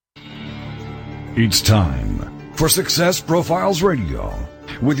It's time for Success Profiles Radio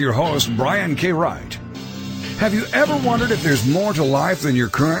with your host, Brian K. Wright. Have you ever wondered if there's more to life than you're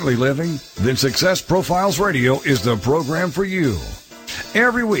currently living? Then Success Profiles Radio is the program for you.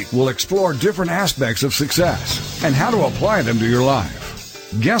 Every week, we'll explore different aspects of success and how to apply them to your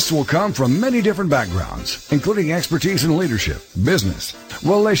life. Guests will come from many different backgrounds, including expertise in leadership, business,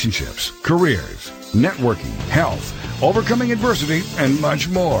 relationships, careers, networking, health, overcoming adversity, and much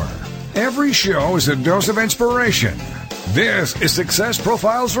more. Every show is a dose of inspiration. This is Success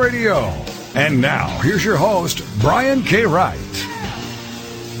Profiles Radio. And now, here's your host, Brian K. Wright.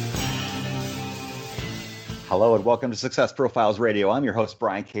 Hello and welcome to Success Profiles Radio. I'm your host,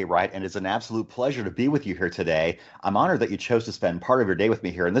 Brian K. Wright, and it's an absolute pleasure to be with you here today. I'm honored that you chose to spend part of your day with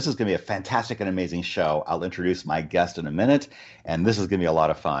me here, and this is going to be a fantastic and amazing show. I'll introduce my guest in a minute, and this is going to be a lot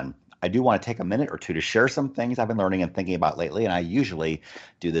of fun. I do want to take a minute or two to share some things I've been learning and thinking about lately, and I usually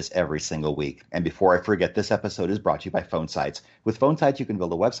do this every single week. And before I forget, this episode is brought to you by Phone Sites. With Phone Sites, you can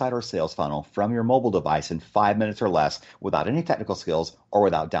build a website or sales funnel from your mobile device in 5 minutes or less without any technical skills or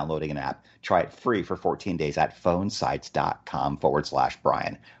without downloading an app. Try it free for 14 days at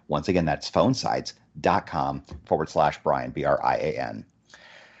phonesites.com/Brian. Once again, that's phonesites.com/Brian, B-R-I-A-N.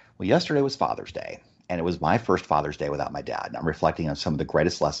 Well, yesterday was Father's Day. And it was my first Father's Day without my dad. And I'm reflecting on some of the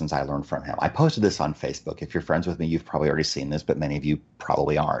greatest lessons I learned from him. I posted this on Facebook. If you're friends with me, you've probably already seen this, but many of you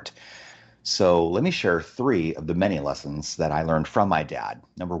probably aren't. So let me share 3 of the many lessons that I learned from my dad.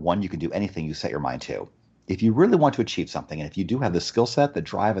 Number 1, you can do anything you set your mind to. If you really want to achieve something, and if you do have the skill set, the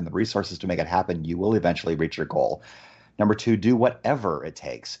drive, and the resources to make it happen, you will eventually reach your goal. Number 2, do whatever it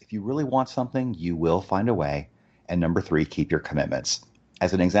takes. If you really want something, you will find a way. And number 3, keep your commitments.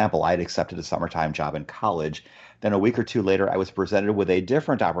 As an example, I had accepted a summertime job in college. Then a week or two later, I was presented with a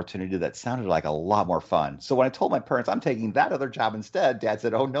different opportunity that sounded like a lot more fun. So when I told my parents I'm taking that other job instead, Dad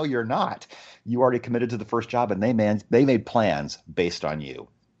said, "Oh, no, you're not. You already committed to the first job, and they made plans based on you."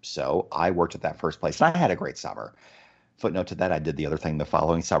 So I worked at that first place, and I had a great summer. Footnote to that, I did the other thing the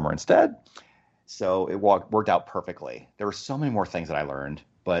following summer instead. So it worked out perfectly. There were so many more things that I learned,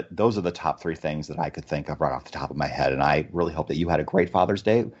 but those are the top 3 things that I could think of right off the top of my head. And I really hope that you had a great Father's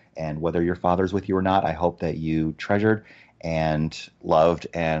Day. And whether your father's with you or not, I hope that you treasured and loved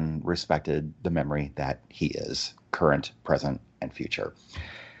and respected the memory that he is, current, present, and future.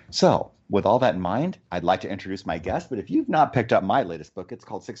 So with all that in mind, I'd like to introduce my guest. But if you've not picked up my latest book, it's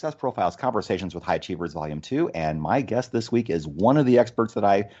called Success Profiles, Conversations with High Achievers, Volume 2. And my guest this week is one of the experts that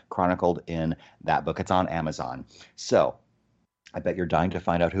I chronicled in that book. It's on Amazon. So I bet you're dying to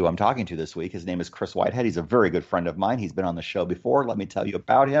find out who I'm talking to this week. His name is Chris Whitehead. He's a very good friend of mine. He's been on the show before. Let me tell you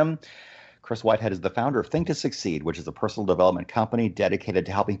about him. Chris Whitehead is the founder of Think to Succeed, which is a personal development company dedicated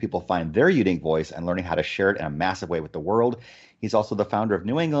to helping people find their unique voice and learning how to share it in a massive way with the world. He's also the founder of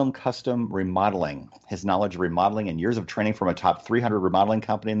New England Custom Remodeling. His knowledge of remodeling and years of training from a top 300 remodeling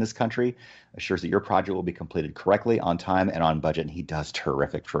company in this country assures that your project will be completed correctly, on time, and on budget. And he does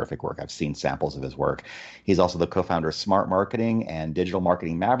terrific work. I've seen samples of his work. He's also the co-founder of Smart Marketing and Digital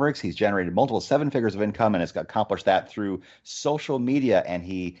Marketing Mavericks. He's generated multiple 7 figures of income and has accomplished that through social media. And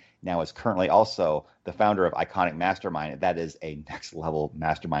he now is currently also the founder of Iconic Mastermind. That is a next level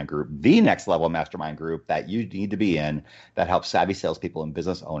mastermind group, the next level mastermind group that you need to be in, that helps savvy salespeople and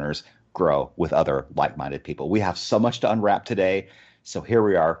business owners grow with other like-minded people. We have so much to unwrap today. So here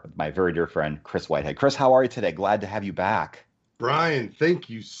we are with my very dear friend, Chris Whitehead. Chris, how are you today? Glad to have you back. Brian,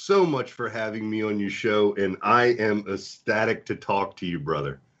 thank you so much for having me on your show. And I am ecstatic to talk to you,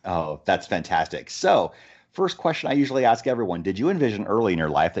 brother. Oh, that's fantastic. So first question I usually ask everyone, did you envision early in your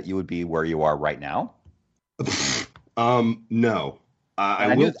life that you would be where you are right now? No.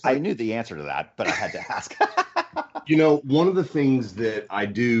 I knew the answer to that, but I had to ask. One of the things that I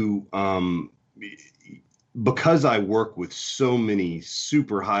do, because I work with so many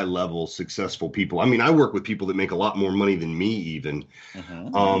super high level successful people, I work with people that make a lot more money than me even,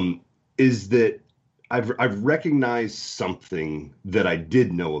 is that I've recognized something that I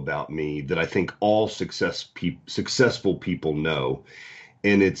did know about me that I think all successful people know,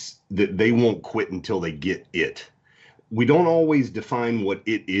 and it's that they won't quit until they get it. We don't always define what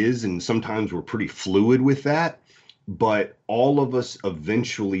it is, and sometimes we're pretty fluid with that, but all of us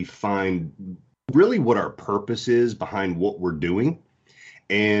eventually find really what our purpose is behind what we're doing,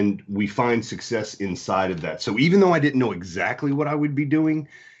 and we find success inside of that. So even though I didn't know exactly what I would be doing,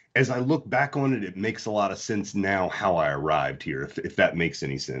 as I look back on it, it makes a lot of sense now how I arrived here, if that makes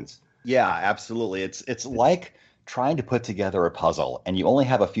any sense. Yeah, absolutely. It's like trying to put together a puzzle and you only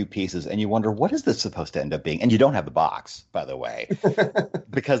have a few pieces and you wonder, what is this supposed to end up being? And you don't have the box, by the way,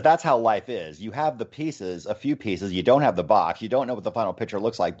 because that's how life is. You have the pieces, a few pieces, you don't have the box, you don't know what the final picture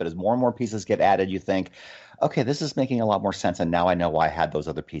looks like, but as more and more pieces get added, you think, okay, this is making a lot more sense. And now I know why I had those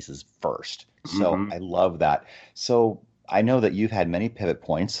other pieces first. So I love that. So I know that you've had many pivot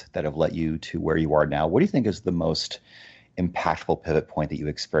points that have led you to where you are now. What do you think is the most impactful pivot point that you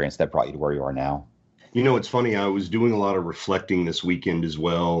experienced that brought you to where you are now? You know, it's funny. I was doing a lot of reflecting this weekend as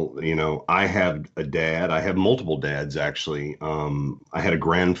well. You know, I have a dad. I have multiple dads, actually. I had a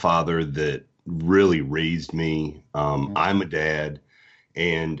grandfather that really raised me. I'm a dad.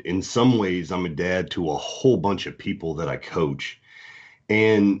 And in some ways, I'm a dad to a whole bunch of people that I coach.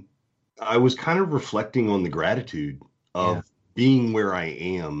 And I was kind of reflecting on the gratitude of being where I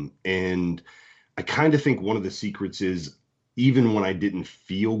am. And I kind of think one of the secrets is even when I didn't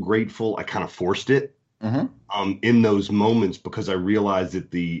feel grateful, I kind of forced it. In those moments, because I realized that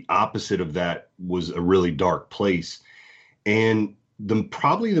the opposite of that was a really dark place. And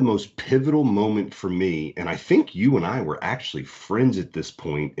probably the most pivotal moment for me, and I think you and I were actually friends at this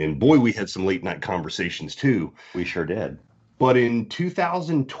point, and boy, we had some late night conversations too. We sure did. But in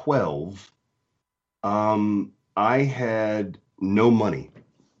 2012, I had no money,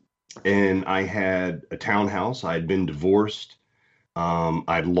 and I had a townhouse. I had been divorced.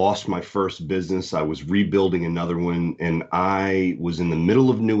 I'd lost my first business. I was rebuilding another one, and I was in the middle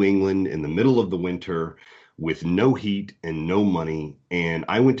of New England in the middle of the winter with no heat and no money. And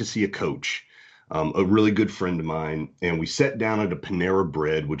I went to see a coach, a really good friend of mine, and we sat down at a Panera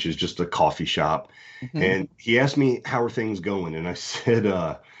Bread, which is just a coffee shop. And he asked me, how are things going? And I said,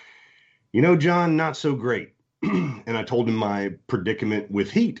 you know, John, not so great. And I told him my predicament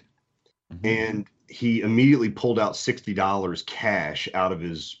with heat. And he immediately pulled out $60 cash out of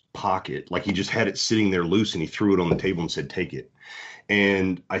his pocket. Like he just had it sitting there loose, and he threw it on the table and said, take it.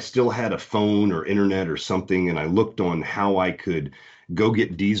 And I still had a phone or internet or something. And I looked on how I could go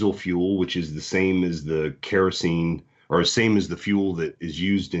get diesel fuel, which is the same as the kerosene or same as the fuel that is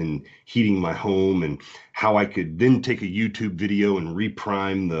used in heating my home, and how I could then take a YouTube video and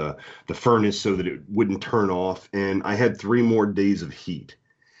reprime the furnace so that it wouldn't turn off. And I had 3 more days of heat.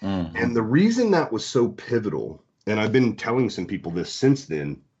 And the reason that was so pivotal, and I've been telling some people this since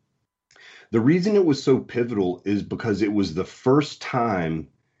then, the reason it was so pivotal is because it was the first time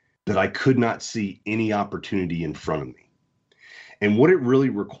that I could not see any opportunity in front of me. And what it really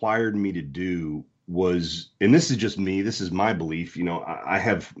required me to do was, and this is just me, this is my belief, you know, I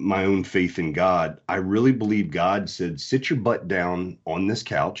have my own faith in God. I really believe God said, sit your butt down on this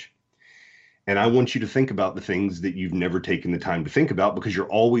couch, and I want you to think about the things that you've never taken the time to think about, because you're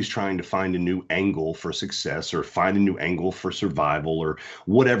always trying to find a new angle for success or find a new angle for survival or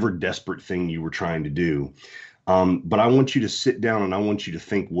whatever desperate thing you were trying to do. But I want you to sit down and I want you to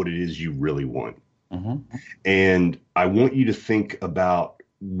think what it is you really want. And I want you to think about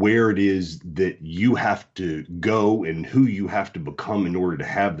where it is that you have to go and who you have to become in order to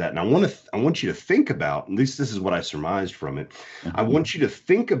have that. And I want you to think about, at least this is what I surmised from it. I want you to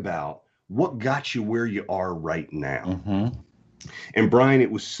think about what got you where you are right now. And Brian,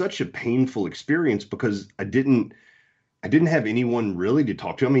 it was such a painful experience because I didn't have anyone really to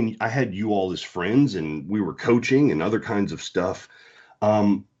talk to. I mean, I had you all as friends and we were coaching and other kinds of stuff.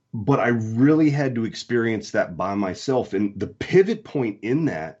 But I really had to experience that by myself. And the pivot point in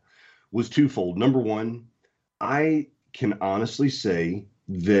that was twofold. Number one, I can honestly say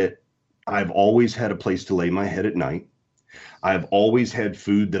that I've always had a place to lay my head at night. I've always had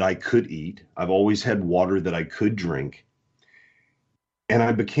food that I could eat. I've always had water that I could drink. And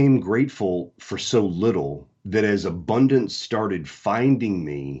I became grateful for so little that as abundance started finding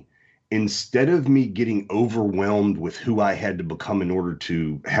me, instead of me getting overwhelmed with who I had to become in order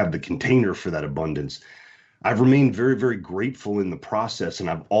to have the container for that abundance, I've remained very, very grateful in the process. And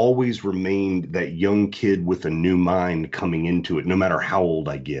I've always remained that young kid with a new mind coming into it, no matter how old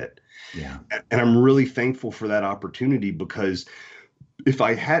I get. Yeah. And I'm really thankful for that opportunity, because if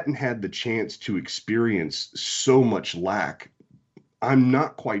I hadn't had the chance to experience so much lack, I'm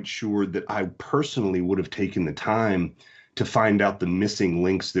not quite sure that I personally would have taken the time to find out the missing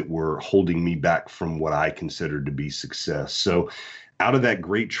links that were holding me back from what I considered to be success. So out of that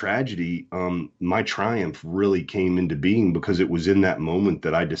great tragedy, my triumph really came into being, because it was in that moment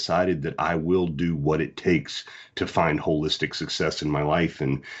that I decided that I will do what it takes to find holistic success in my life.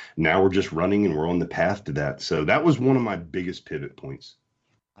 And now we're just running and we're on the path to that. So that was one of my biggest pivot points.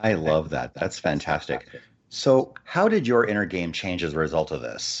 I love that. That's fantastic. So how did your inner game change as a result of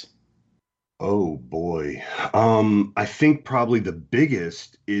this? Oh boy. I think probably the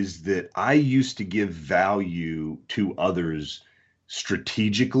biggest is that I used to give value to others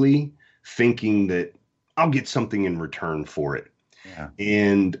strategically, thinking that I'll get something in return for it. Yeah.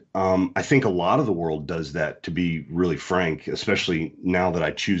 And I think a lot of the world does that, to be really frank, especially now that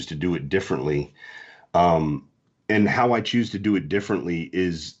I choose to do it differently. And how I choose to do it differently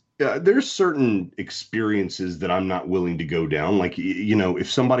is there's certain experiences that I'm not willing to go down. Like,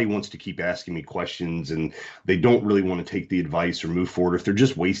 if somebody wants to keep asking me questions and they don't really want to take the advice or move forward, if they're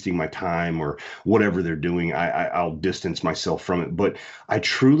just wasting my time or whatever they're doing, I'll distance myself from it. But I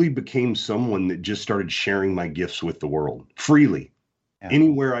truly became someone that just started sharing my gifts with the world freely. Yeah.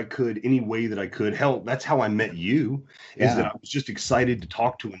 Anywhere I could, any way that I could. Hell, that's how I met you, is that I was just excited to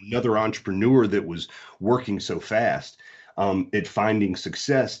talk to another entrepreneur that was working so fast at finding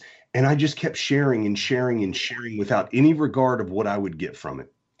success. And I just kept sharing and sharing and sharing without any regard of what I would get from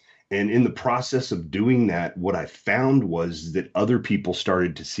it. And in the process of doing that, what I found was that other people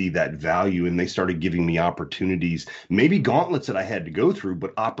started to see that value, and they started giving me opportunities, maybe gauntlets that I had to go through,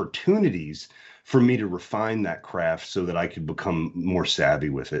 but opportunities for me to refine that craft so that I could become more savvy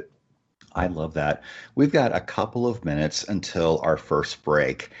with it. I love that. We've got a couple of minutes until our first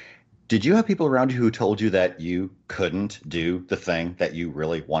break. Did you have people around you who told you that you couldn't do the thing that you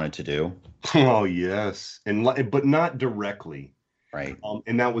really wanted to do? Oh, yes. But not directly. Right.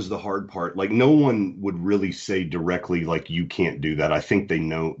 And that was the hard part. Like, no one would really say directly, like, you can't do that. I think they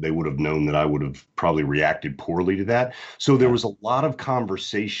would have known that I would have probably reacted poorly to that. So there was a lot of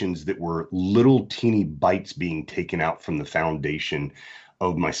conversations that were little teeny bites being taken out from the foundation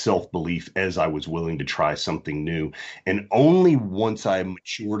of my self-belief as I was willing to try something new. And only once I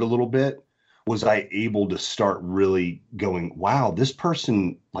matured a little bit was I able to start really going, wow, this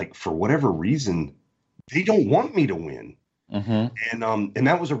person, like, for whatever reason, they don't want me to win. Mm-hmm. And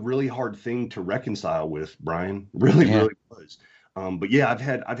that was a really hard thing to reconcile with, Brian. Really was. But yeah,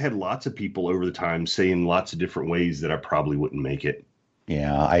 I've had lots of people over the time saying lots of different ways that I probably wouldn't make it.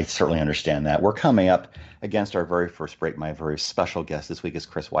 Yeah, I certainly understand that. We're coming up against our very first break. My very special guest this week is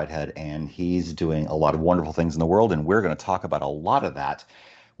Chris Whitehead, and he's doing a lot of wonderful things in the world, and we're going to talk about a lot of that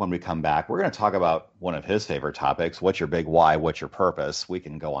when we come back. We're going to talk about one of his favorite topics. What's your big why? What's your purpose? We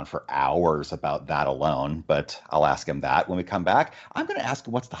can go on for hours about that alone, but I'll ask him that when we come back. I'm going to ask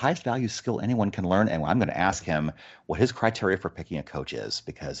him what's the highest value skill anyone can learn, and I'm going to ask him what his criteria for picking a coach is,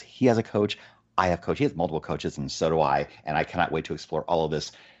 because he has a coach. I have coach. He has multiple coaches, and so do I. And I cannot wait to explore all of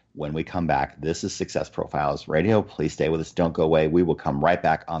this when we come back. This is Success Profiles Radio. Please stay with us. Don't go away. We will come right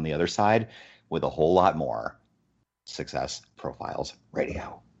back on the other side with a whole lot more Success Profiles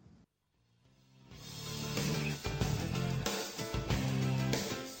Radio.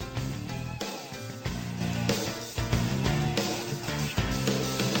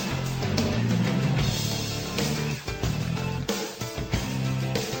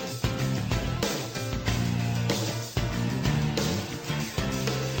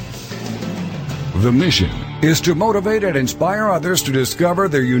 The mission is to motivate and inspire others to discover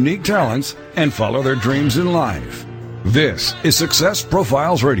their unique talents and follow their dreams in life. This is Success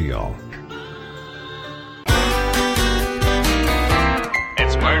Profiles Radio.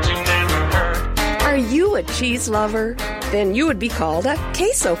 It's words you never heard. Are you a cheese lover? Then you would be called a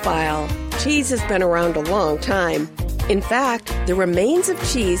quesophile. Cheese has been around a long time. In fact, the remains of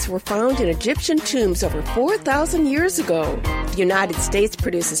cheese were found in Egyptian tombs over 4,000 years ago. The United States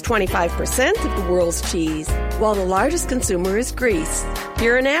produces 25% of the world's cheese, while the largest consumer is Greece. If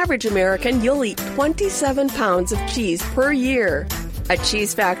you're an average American, you'll eat 27 pounds of cheese per year. A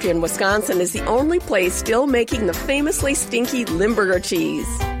cheese factory in Wisconsin is the only place still making the famously stinky Limburger cheese.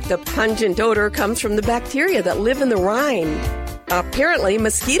 The pungent odor comes from the bacteria that live in the rind. Apparently,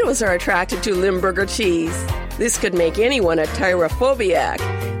 mosquitoes are attracted to Limburger cheese. This could make anyone a tyrophobiac.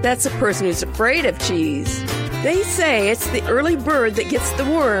 That's a person who's afraid of cheese. They say it's the early bird that gets the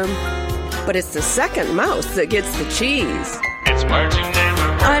worm, but it's the second mouse that gets the cheese. It's words you never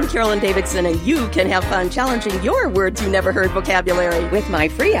heard. I'm Carolyn Davidson, and you can have fun challenging your words you never heard vocabulary with my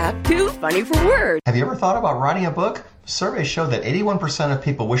free app, Too Funny for Words. Have you ever thought about writing a book? Surveys show that 81% of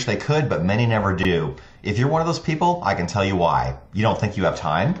people wish they could, but many never do. If you're one of those people, I can tell you why. You don't think you have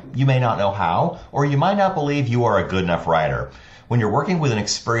time, you may not know how, or you might not believe you are a good enough writer. When you're working with an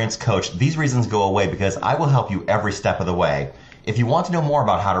experienced coach, these reasons go away because I will help you every step of the way. If you want to know more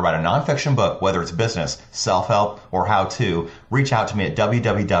about how to write a nonfiction book, whether it's business, self-help, or how-to, reach out to me at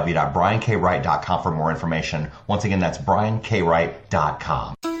www.briankwright.com for more information. Once again, that's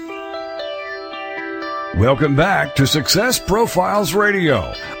briankwright.com. Welcome back to Success Profiles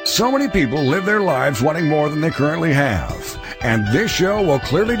Radio. So many people live their lives wanting more than they currently have. And this show will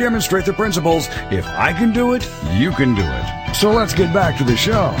clearly demonstrate the principles: if I can do it, you can do it. So let's get back to the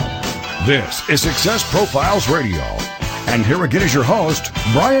show. This is Success Profiles Radio. And here again is your host,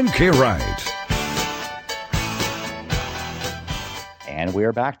 Brian K. Wright. And we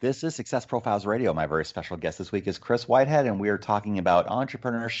are back. This is Success Profiles Radio. My very special guest this week is Chris Whitehead, and we are talking about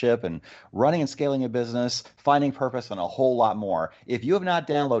entrepreneurship and running and scaling a business, finding purpose, and a whole lot more. If you have not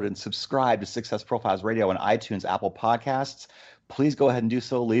downloaded and subscribed to Success Profiles Radio on iTunes, Apple Podcasts, please go ahead and do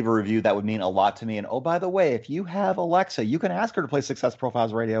so. Leave a review. That would mean a lot to me. And oh, by the way, if you have Alexa, you can ask her to play Success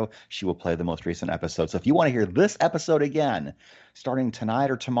Profiles Radio. She will play the most recent episode. So if you want to hear this episode again, starting tonight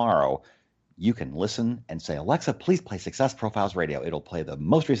or tomorrow, you can listen and say, Alexa, please play Success Profiles Radio. It'll play the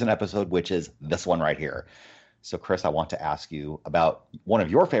most recent episode, which is this one right here. So, Chris, I want to ask you about one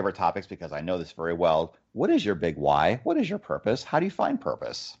of your favorite topics, because I know this very well. What is your big why? What is your purpose? How do you find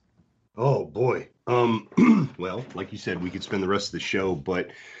purpose? Oh, boy. Well, like you said, we could spend the rest of the show,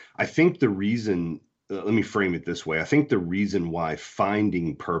 but I think the reason, let me frame it this way. I think the reason why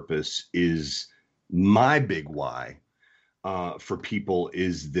finding purpose is my big why for people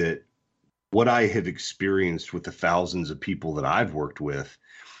is that what I have experienced with the thousands of people that I've worked with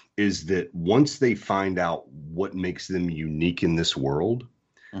is that once they find out what makes them unique in this world,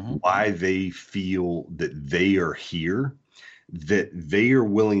 why they feel that they are here, that they are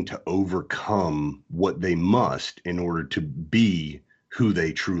willing to overcome what they must in order to be who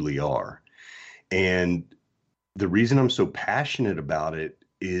they truly are. And the reason I'm so passionate about it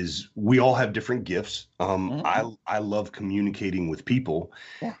is we all have different gifts. I love communicating with people,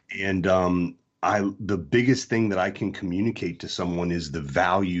 and the biggest thing that I can communicate to someone is the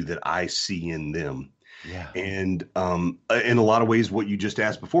value that I see in them. Yeah. And in a lot of ways, what you just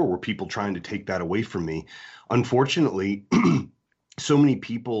asked before, were people trying to take that away from me? Unfortunately, so many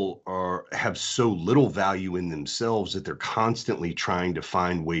people have so little value in themselves that they're constantly trying to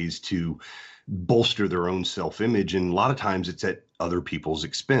find ways to bolster their own self-image. And a lot of times it's at other people's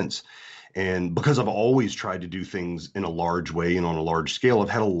expense. And because I've always tried to do things in a large way and on a large scale, I've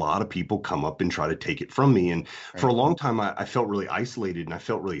had a lot of people come up and try to take it from me. And for a long time, I felt really isolated and I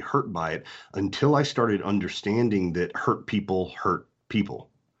felt really hurt by it until I started understanding that hurt people hurt people.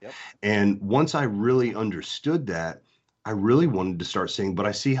 Yep. And once I really understood that, I really wanted to start saying, but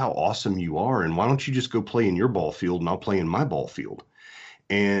I see how awesome you are. And why don't you just go play in your ball field and I'll play in my ball field?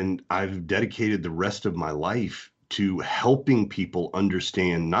 And I've dedicated the rest of my life to helping people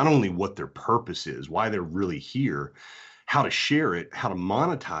understand not only what their purpose is, why they're really here, how to share it, how to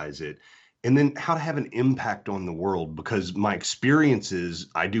monetize it, and then how to have an impact on the world. Because my experience is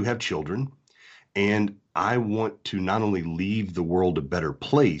I do have children, and I want to not only leave the world a better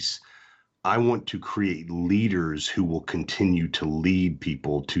place, I want to create leaders who will continue to lead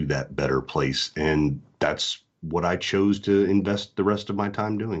people to that better place. And that's what I chose to invest the rest of my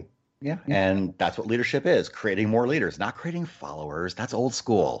time doing. Yeah. And that's what leadership is: creating more leaders, not creating followers. That's old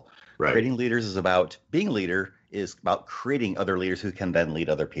school. Right. Creating leaders is about being leader, is about creating other leaders who can then lead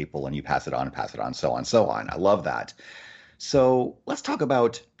other people, and you pass it on, so on, so on. I love that. So let's talk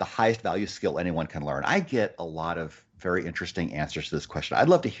about the highest value skill anyone can learn. I get a lot of very interesting answers to this question. I'd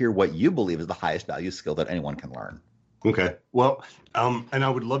love to hear what you believe is the highest value skill that anyone can learn. Okay. Well, and I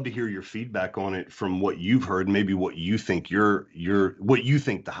would love to hear your feedback on it from what you've heard, maybe what you think what you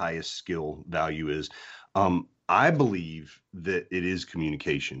think the highest skill value is. I believe that it is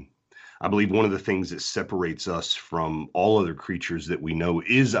communication. I believe one of the things that separates us from all other creatures that we know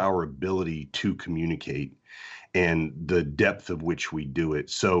is our ability to communicate and the depth of which we do it.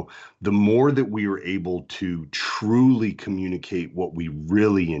 So the more that we are able to truly communicate what we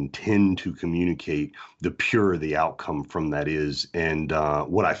really intend to communicate, the purer the outcome from that is. And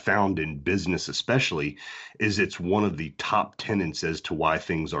what I found in business especially is it's one of the top tenets as to why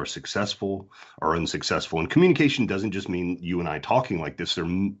things are successful or unsuccessful. And communication doesn't just mean you and I talking like this. There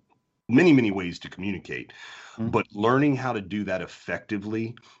are many, many ways to communicate, but learning how to do that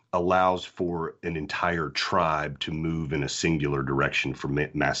effectively allows for an entire tribe to move in a singular direction for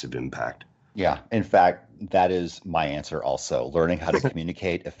massive impact. Yeah. In fact, that is my answer also. Learning how to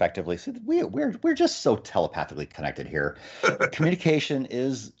communicate effectively. So we're just so telepathically connected here. Communication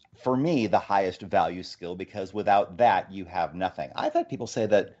is, for me, the highest value skill, because without that, you have nothing. I've had people say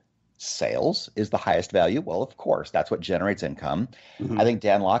that sales is the highest value. Well, of course, that's what generates income. I think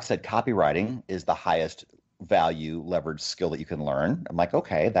Dan Locke said copywriting is the highest value leverage skill that you can learn. I'm like,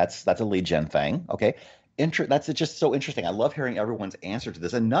 okay, that's a lead gen thing. Okay. That's just so interesting. I love hearing everyone's answer to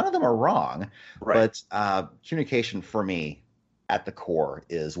this, and none of them are wrong. Right. But communication for me at the core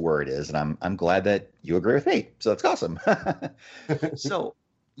is where it is. And I'm glad that you agree with me. So that's awesome. So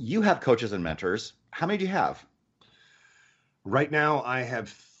you have coaches and mentors. How many do you have? Right now, I have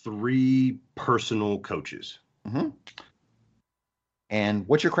 3 personal coaches. Mm-hmm. And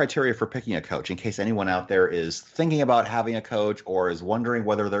what's your criteria for picking a coach in case anyone out there is thinking about having a coach or is wondering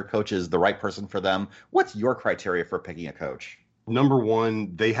whether their coach is the right person for them? What's your criteria for picking a coach? Number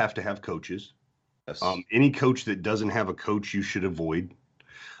 1, they have to have coaches. Yes. Any coach that doesn't have a coach, you should avoid,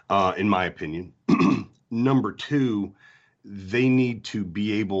 in my opinion. Number 2, they need to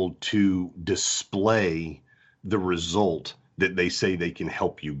be able to display the result that they say they can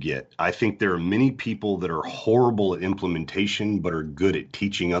help you get. I think there are many people that are horrible at implementation, but are good at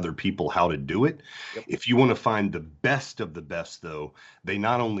teaching other people how to do it. Yep. If you want to find the best of the best, though, they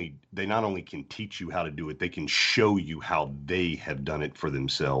not only can teach you how to do it, they can show you how they have done it for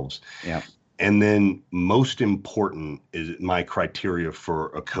themselves. Yeah. And then most important is my criteria for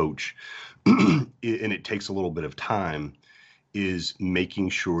a coach, and it takes a little bit of time, is making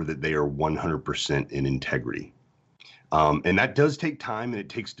sure that they are 100% in integrity. And that does take time, and it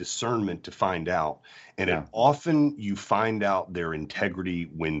takes discernment to find out. And often you find out their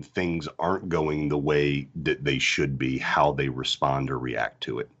integrity when things aren't going the way that they should be, how they respond or react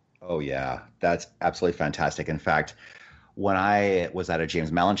to it. Oh, yeah. That's absolutely fantastic. In fact, when I was at a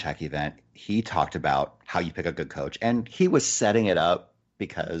James Malinchak event, he talked about how you pick a good coach, and he was setting it up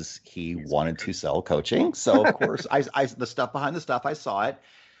because he wanted to sell coaching. So of course, I the stuff behind the stuff, I saw it.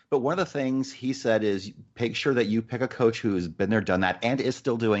 But one of the things he said is make sure that you pick a coach who's been there, done that, and is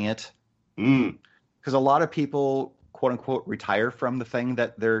still doing it. Because a lot of people, quote unquote, retire from the thing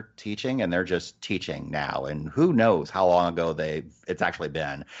that they're teaching, and they're just teaching now. And who knows how long ago it's actually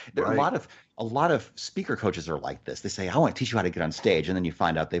been. There are a lot of speaker coaches are like this. They say, I want to teach you how to get on stage. And then you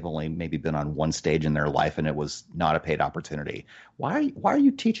find out they've only maybe been on one stage in their life, and it was not a paid opportunity. Why are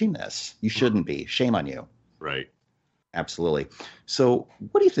you teaching this? You shouldn't be. Shame on you. Right. Absolutely. So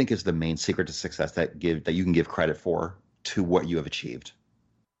what do you think is the main secret to success that you can give credit for to what you have achieved?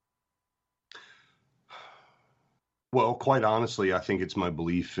 Well, quite honestly, I think it's my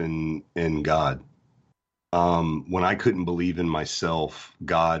belief in God. When I couldn't believe in myself,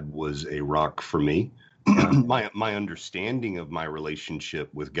 God was a rock for me. My understanding of my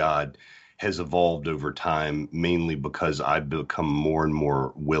relationship with God has evolved over time, mainly because I've become more and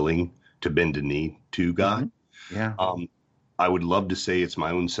more willing to bend a knee to God. Mm-hmm. Yeah. I would love to say it's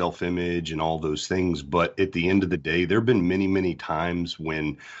my own self-image and all those things, but at the end of the day, there have been many, many times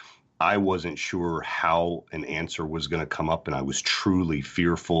when I wasn't sure how an answer was going to come up, and I was truly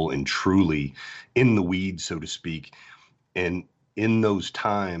fearful and truly in the weeds, so to speak. And in those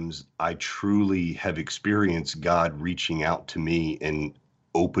times, I truly have experienced God reaching out to me and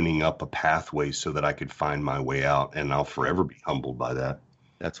opening up a pathway so that I could find my way out, and I'll forever be humbled by that.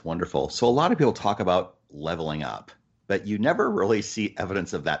 That's wonderful. So a lot of people talk about leveling up, but you never really see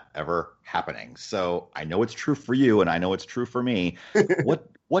evidence of that ever happening. So I know it's true for you, and I know it's true for me.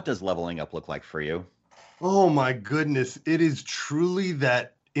 What does leveling up look like for you? Oh my goodness. It is truly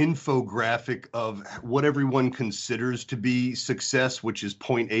that infographic of what everyone considers to be success, which is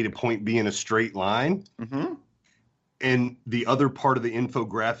point A to point B in a straight line. Mm-hmm. And the other part of the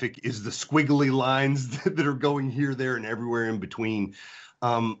infographic is the squiggly lines that are going here, there, and everywhere in between.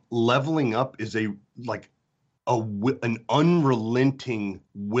 Leveling up is an unrelenting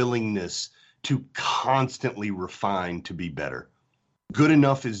willingness to constantly refine to be better. Good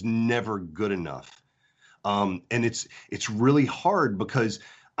enough is never good enough. And it's really hard because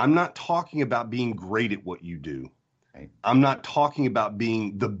I'm not talking about being great at what you do. Right. I'm not talking about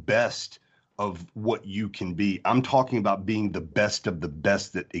being the best of what you can be. I'm talking about being the best of the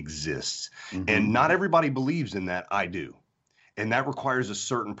best that exists. Mm-hmm. And not everybody believes in that. I do. And that requires a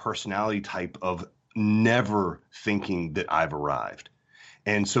certain personality type of never thinking that I've arrived.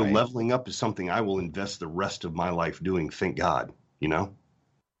 And so leveling up is something I will invest the rest of my life doing. Thank God, you know?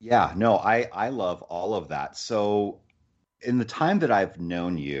 Yeah, no, I love all of that. So in the time that I've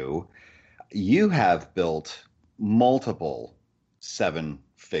known you, you have built multiple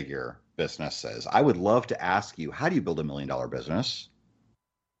 7-figure businesses. I would love to ask you, how do you build $1 million business?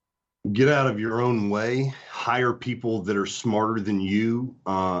 Get out of your own way, hire people that are smarter than you,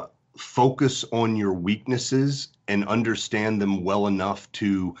 focus on your weaknesses and understand them well enough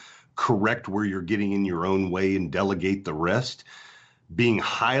to correct where you're getting in your own way and delegate the rest. Being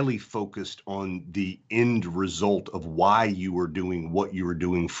highly focused on the end result of why you are doing what you are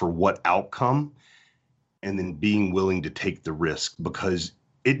doing for what outcome, and then being willing to take the risk, because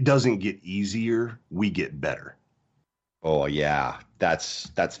it doesn't get easier, we get better. Oh yeah, that's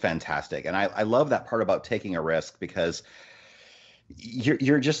fantastic. And I love that part about taking a risk, because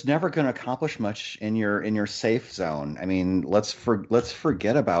you're just never going to accomplish much in your safe zone. I mean, let's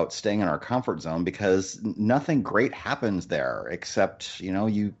forget about staying in our comfort zone, because nothing great happens there except,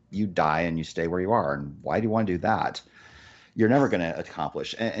 you die and you stay where you are. And why do you want to do that? You're never going to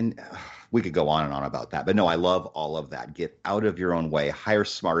accomplish. And we could go on and on about that. But no, I love all of that. Get out of your own way. Hire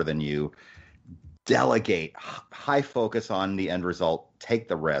smarter than you. Delegate. High focus on the end result. Take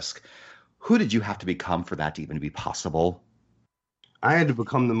the risk. Who did you have to become for that to even be possible? I had to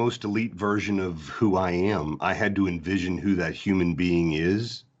become the most elite version of who I am. I had to envision who that human being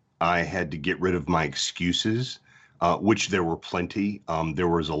is. I had to get rid of my excuses, which there were plenty. There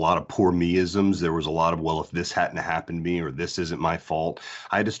was a lot of poor me-isms. There was a lot of, well, if this hadn't happened to me, or this isn't my fault.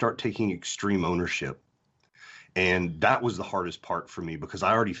 I had to start taking extreme ownership. And that was the hardest part for me, because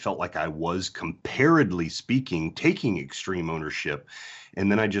I already felt like I was, comparatively speaking, taking extreme ownership.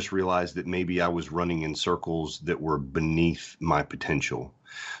 And then I just realized that maybe I was running in circles that were beneath my potential.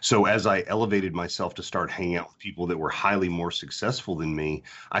 So as I elevated myself to start hanging out with people that were highly more successful than me,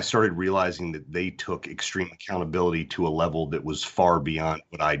 I started realizing that they took extreme accountability to a level that was far beyond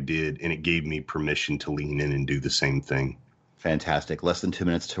what I did. And it gave me permission to lean in and do the same thing. Fantastic. Less than 2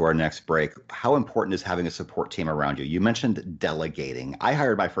 minutes to our next break. How important is having a support team around you? You mentioned delegating. I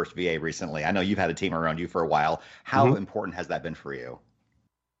hired my first VA recently. I know you've had a team around you for a while. How important has that been for you?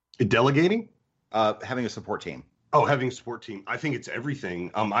 Delegating? Having a support team. Oh, having a support team. I think it's everything.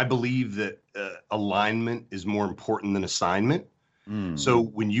 I believe that alignment is more important than assignment. So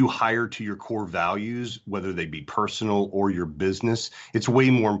when you hire to your core values, whether they be personal or your business, it's way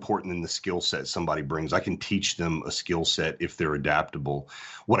more important than the skill set somebody brings. I can teach them a skill set if they're adaptable.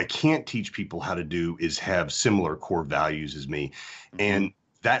 What I can't teach people how to do is have similar core values as me. And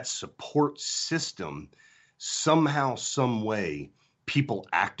that support system, somehow, some way, people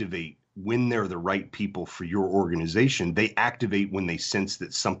activate when they're the right people for your organization. They activate when they sense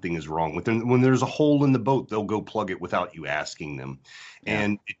that something is wrong with them. When there's a hole in the boat, they'll go plug it without you asking them. Yeah.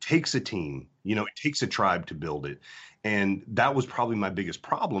 And it takes a team, it takes a tribe to build it. And that was probably my biggest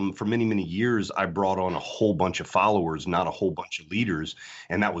problem. For many, many years, I brought on a whole bunch of followers, not a whole bunch of leaders.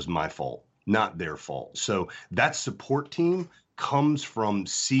 And that was my fault, not their fault. So that support team comes from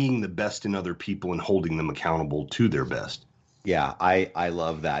seeing the best in other people and holding them accountable to their best. Yeah, I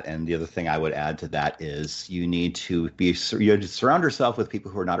love that. And the other thing I would add to that is you need to surround yourself with people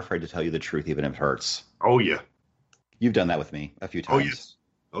who are not afraid to tell you the truth, even if it hurts. Oh, yeah. You've done that with me a few times. Oh, yes.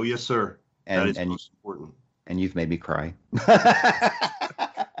 Oh, yes, sir. That is most important. And you've made me cry.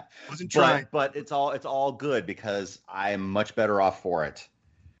 Wasn't trying. But it's all good, because I'm much better off for it.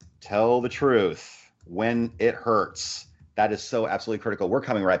 Tell the truth when it hurts. That is so absolutely critical. We're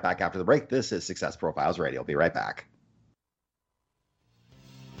coming right back after the break. This is Success Profiles Radio. Be right back.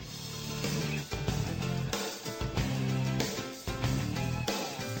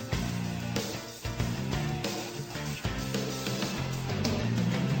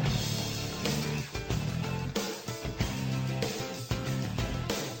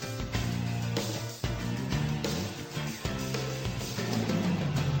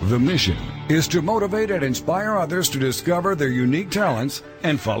 The mission is to motivate and inspire others to discover their unique talents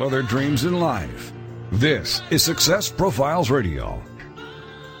and follow their dreams in life. This is Success Profiles Radio.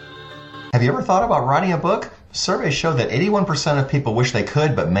 Have you ever thought about writing a book? Surveys show that 81% of people wish they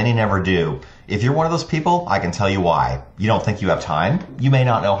could, but many never do. If you're one of those people, I can tell you why. You don't think you have time, you may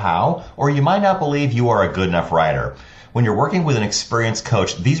not know how, or you might not believe you are a good enough writer. When you're working with an experienced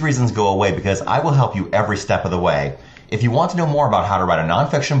coach, these reasons go away, because I will help you every step of the way. If you want to know more about how to write a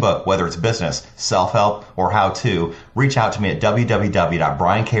nonfiction book, whether it's business, self-help, or how-to, reach out to me at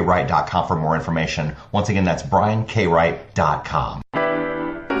www.briankwright.com for more information. Once again, that's briankwright.com.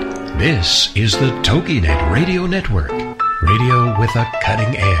 This is the TogiNet Radio Network, radio with a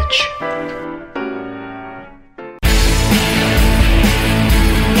cutting edge.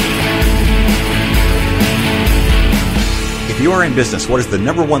 If you are in business, what is the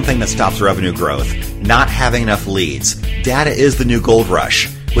number one thing that stops revenue growth? Not having enough leads. Data is the new gold rush.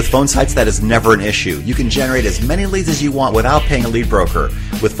 With phone sites, that is never an issue. You can generate as many leads as you want without paying a lead broker.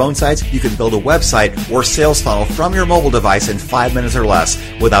 With phone sites, you can build a website or sales funnel from your mobile device in 5 minutes or less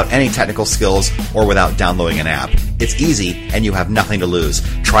without any technical skills or without downloading an app. It's easy and you have nothing to lose.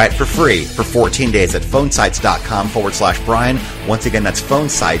 Try it for free for 14 days at phonesites.com/Brian. Once again, that's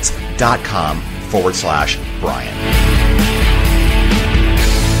phonesites.com/Brian.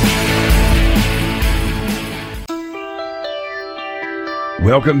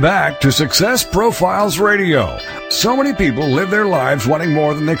 Welcome back to Success Profiles Radio. So many people live their lives wanting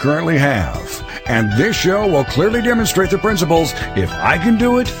more than they currently have. And this show will clearly demonstrate the principles, if I can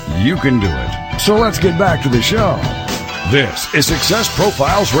do it, you can do it. So let's get back to the show. This is Success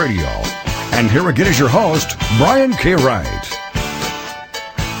Profiles Radio. And here again is your host, Brian K. Wright.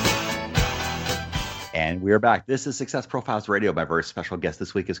 And we're back. This is Success Profiles Radio. My very special guest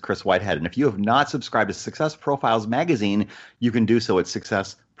this week is Chris Whitehead. And if you have not subscribed to Success Profiles Magazine, you can do so at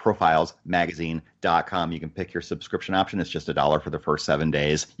successprofilesmagazine.com. You can pick your subscription option. It's just $1 for the first 7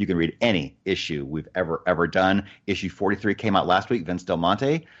 days. You can read any issue we've ever done. Issue 43 came out last week. Vince Del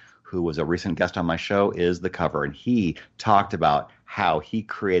Monte, who was a recent guest on my show, is the cover. And he talked about how he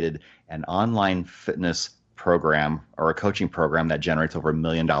created an online fitness program or a coaching program that generates over $1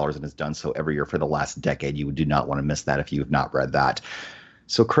 million and has done so every year for the last decade. You do not want to miss that if you have not read that.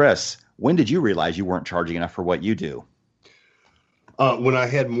 So, Chris, when did you realize you weren't charging enough for what you do? When I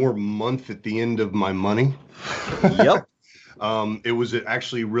had more month at the end of my money. Yep. It was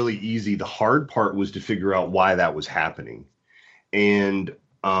actually really easy. The hard part was to figure out why that was happening. And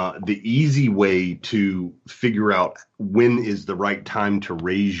the easy way to figure out when is the right time to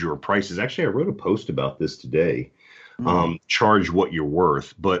raise your prices. Actually, I wrote a post about this today. Charge what you're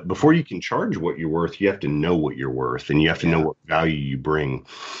worth. But before you can charge what you're worth, you have to know what you're worth and you have to know what value you bring.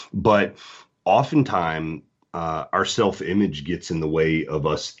 But oftentimes, our self-image gets in the way of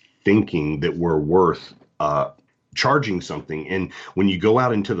us thinking that we're worth charging something. And when you go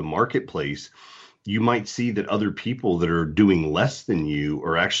out into the marketplace, you might see that other people that are doing less than you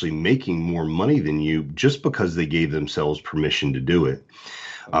are actually making more money than you just because they gave themselves permission to do it.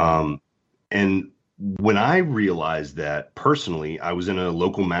 And when I realized that personally, I was in a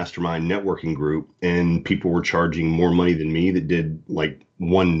local mastermind networking group and people were charging more money than me that did like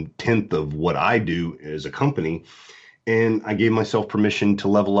 1/10 of what I do as a company. And I gave myself permission to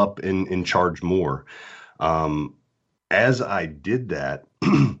level up and charge more. As I did that,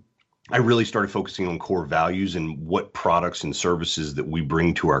 I really started focusing on core values and what products and services that we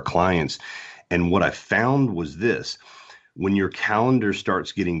bring to our clients. And what I found was this: when your calendar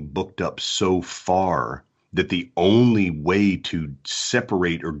starts getting booked up so far that the only way to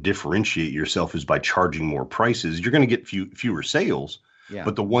separate or differentiate yourself is by charging more prices, you're going to get fewer sales,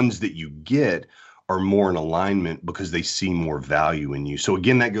 but the ones that you get are more in alignment because they see more value in you. So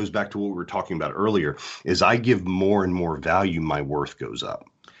again, that goes back to what we were talking about earlier, is I give more and more value, my worth goes up.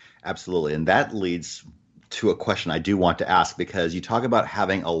 Absolutely. And that leads to a question I do want to ask, because you talk about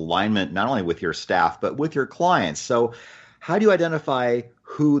having alignment not only with your staff, but with your clients. So how do you identify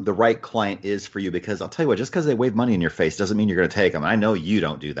who the right client is for you? Because I'll tell you what, just because they wave money in your face doesn't mean you're going to take them. I know you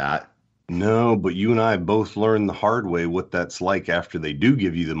don't do that. No, but you and I both learned the hard way what that's like after they do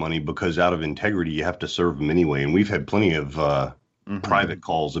give you the money, because out of integrity, you have to serve them anyway. And we've had plenty of private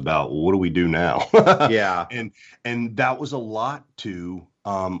calls about, well, what do we do now? Yeah. And that was a lot to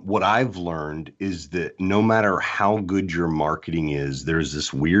what I've learned is that no matter how good your marketing is, there's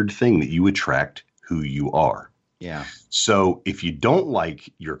this weird thing that you attract who you are. Yeah. So if you don't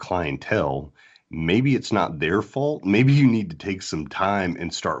like your clientele, maybe it's not their fault. Maybe you need to take some time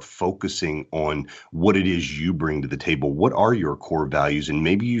and start focusing on what it is you bring to the table. What are your core values? And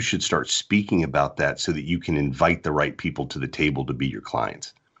maybe you should start speaking about that so that you can invite the right people to the table to be your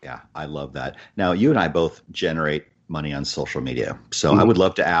clients. Yeah, I love that. Now, you and I both generate money on social media. So I would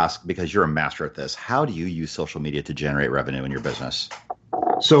love to ask, because you're a master at this, how do you use social media to generate revenue in your business?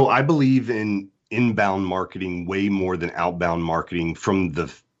 So I believe in inbound marketing way more than outbound marketing, from the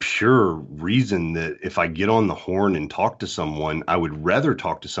pure reason that if I get on the horn and talk to someone, I would rather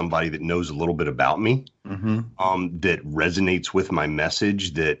talk to somebody that knows a little bit about me, that resonates with my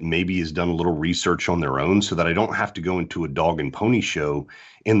message, that maybe has done a little research on their own, so that I don't have to go into a dog and pony show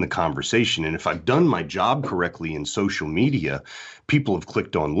in the conversation. And if I've done my job correctly in social media, people have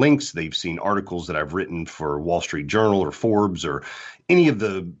clicked on links, they've seen articles that I've written for Wall Street Journal or Forbes or any of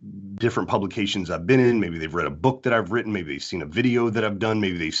the different publications I've been in. Maybe they've read a book that I've written. Maybe they've seen a video that I've done.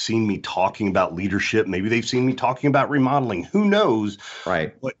 Maybe they've seen me talking about leadership. Maybe they've seen me talking about remodeling. Who knows?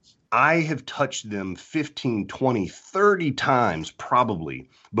 Right. But I have touched them 15, 20, 30 times probably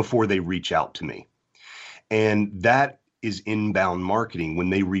before they reach out to me. And that is inbound marketing.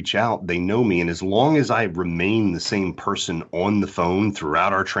 When they reach out, they know me. And as long as I remain the same person on the phone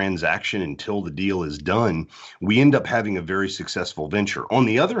throughout our transaction until the deal is done, we end up having a very successful venture. On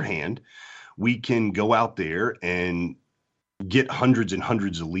the other hand, we can go out there and get hundreds and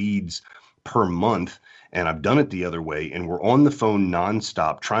hundreds of leads per month. And I've done it the other way. And we're on the phone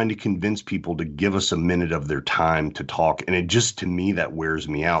nonstop trying to convince people to give us a minute of their time to talk. And it just, to me, that wears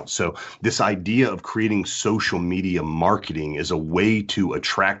me out. So this idea of creating social media marketing is a way to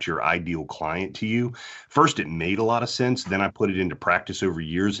attract your ideal client to you. First, it made a lot of sense. Then I put it into practice over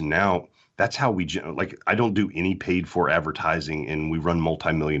years. And now that's how we, like, I don't do any paid for advertising, and we run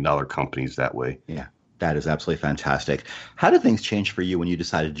multi-million-dollar companies that way. Yeah. That is absolutely fantastic. How did things change for you when you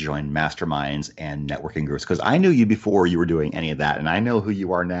decided to join masterminds and networking groups? Because I knew you before you were doing any of that, and I know who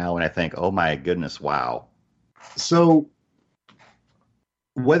you are now, and I think, oh my goodness, wow. So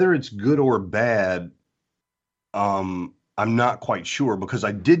whether it's good or bad, I'm not quite sure, because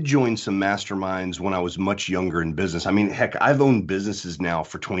I did join some masterminds when I was much younger in business. I mean, heck, I've owned businesses now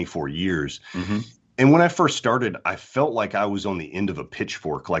for 24 years. Mm-hmm. And when I first started, I felt like I was on the end of a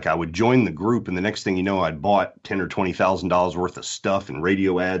pitchfork. Like I would join the group, and the next thing you know, I'd bought $10,000 or $20,000 worth of stuff and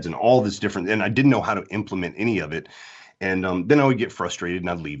radio ads and all this different, and I didn't know how to implement any of it. And then I would get frustrated and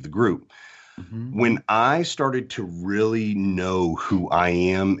I'd leave the group. Mm-hmm. When I started to really know who I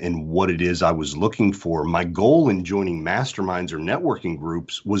am and what it is I was looking for, my goal in joining masterminds or networking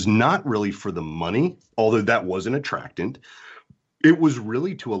groups was not really for the money, although that was an attractant. It was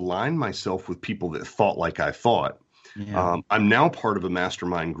really to align myself with people that thought like I thought. Yeah. I'm now part of a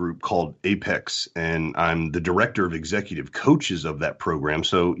mastermind group called Apex, and I'm the director of executive coaches of that program.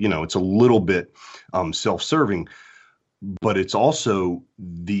 So, it's a little bit self-serving, but it's also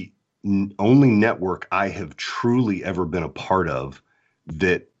the only network I have truly ever been a part of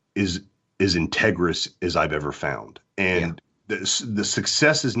that is as integrous as I've ever found. And the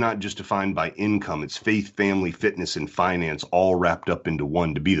success is not just defined by income. It's faith, family, fitness, and finance all wrapped up into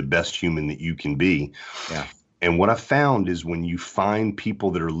one to be the best human that you can be. Yeah. And what I found is when you find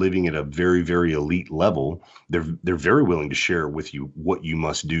people that are living at a very, very elite level, they're very willing to share with you what you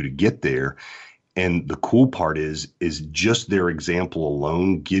must do to get there. And the cool part is just their example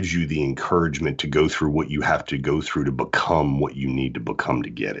alone gives you the encouragement to go through what you have to go through to become what you need to become to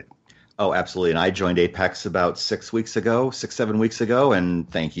get it. Oh, absolutely. And I joined Apex about 7 weeks ago, and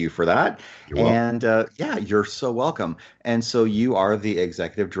thank you for that. You're welcome. And you're so welcome. And so you are the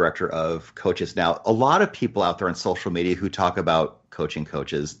executive director of Coaches. Now, a lot of people out there on social media who talk about coaching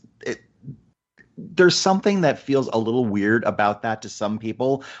coaches, there's something that feels a little weird about that to some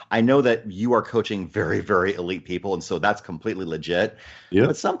people. I know that you are coaching very, very elite people, and so that's completely legit. Yeah.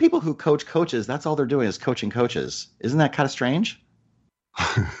 But some people who coach coaches, that's all they're doing is coaching coaches. Isn't that kind of strange?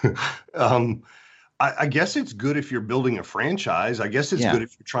 I guess it's good if you're building a franchise. I guess it's Yeah. good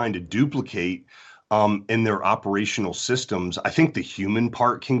if you're trying to duplicate in their operational systems. I think the human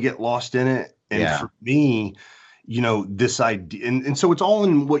part can get lost in it. And Yeah. for me, this idea, and so it's all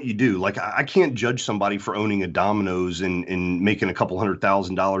in what you do. Like I can't judge somebody for owning a Domino's and making a couple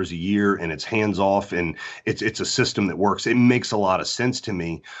 $100,000 a year, and it's hands off, and it's a system that works. It makes a lot of sense to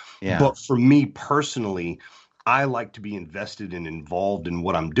me. Yeah. But for me personally, I like to be invested and involved in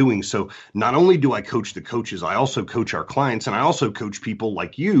what I'm doing. So not only do I coach the coaches, I also coach our clients, and I also coach people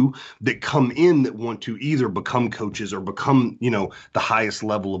like you that come in that want to either become coaches or become, the highest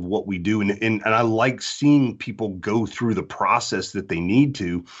level of what we do. And I like seeing people go through the process that they need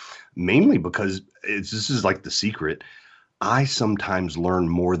to, mainly because this is like the secret. I sometimes learn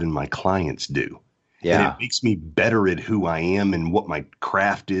more than my clients do. Yeah. And it makes me better at who I am and what my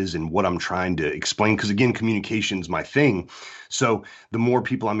craft is and what I'm trying to explain. Because again, communication is my thing. So the more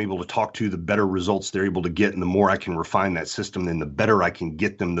people I'm able to talk to, the better results they're able to get. And the more I can refine that system, then the better I can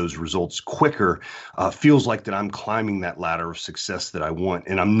get them those results quicker. Feels like that I'm climbing that ladder of success that I want.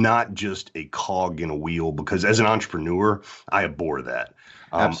 And I'm not just a cog in a wheel, because as an entrepreneur, I abhor that.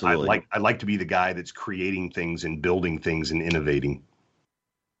 Absolutely. I like to be the guy that's creating things and building things and innovating.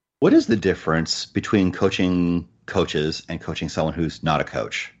 What is the difference between coaching coaches and coaching someone who's not a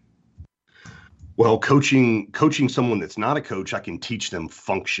coach? Well, coaching someone that's not a coach, I can teach them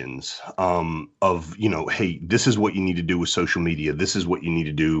functions of, hey, this is what you need to do with social media. This is what you need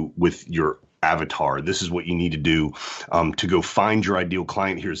to do with your avatar. This is what you need to do to go find your ideal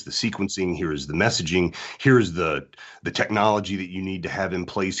client. Here's the sequencing. Here's the messaging. Here's the technology that you need to have in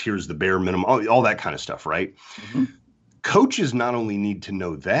place. Here's the bare minimum, all that kind of stuff, right? Mm-hmm. Coaches not only need to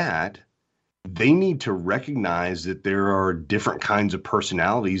know that, they need to recognize that there are different kinds of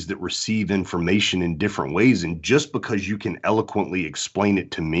personalities that receive information in different ways. And just because you can eloquently explain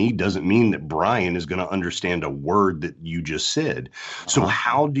it to me doesn't mean that Brian is going to understand a word that you just said. So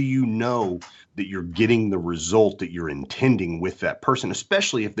how do you know that you're getting the result that you're intending with that person,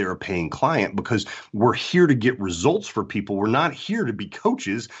 especially if they're a paying client? Because we're here to get results for people. We're not here to be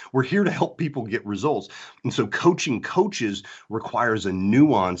coaches. We're here to help people get results. And so coaching coaches requires a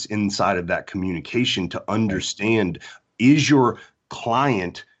nuance inside of that communication to understand, is your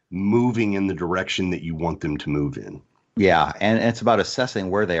client moving in the direction that you want them to move in? Yeah, and it's about assessing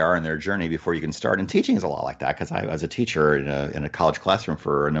where they are in their journey before you can start. And teaching is a lot like that, because I was a teacher in a college classroom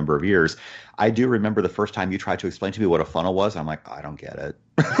for a number of years. I do remember the first time you tried to explain to me what a funnel was. I'm like, I don't get it.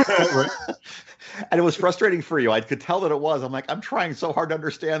 Right. And it was frustrating for you. I could tell that it was. I'm like, I'm trying so hard to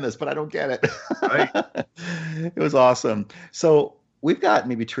understand this, but I don't get it. Right. It was awesome. So we've got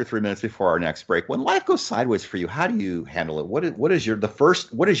maybe 2 or 3 minutes before our next break. When life goes sideways for you, how do you handle it? What is your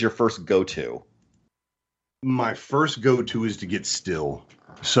first go-to? My first go-to is to get still.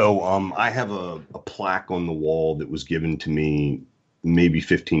 So I have a plaque on the wall that was given to me maybe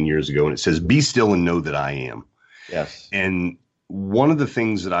 15 years ago, and it says, "Be still and know that I am." Yes. And one of the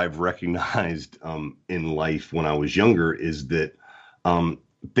things that I've recognized in life when I was younger is that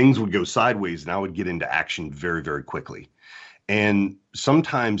things would go sideways and I would get into action very, very quickly. And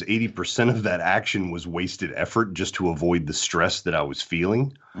sometimes 80% of that action was wasted effort just to avoid the stress that I was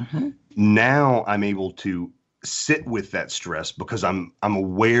feeling. Mm-hmm. Now I'm able to sit with that stress because I'm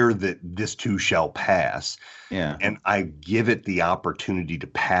aware that this too shall pass. Yeah. And I give it the opportunity to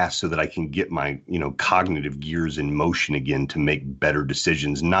pass so that I can get my, cognitive gears in motion again to make better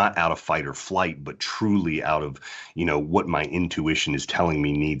decisions, not out of fight or flight, but truly out of, what my intuition is telling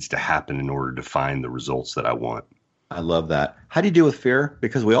me needs to happen in order to find the results that I want. I love that. How do you deal with fear?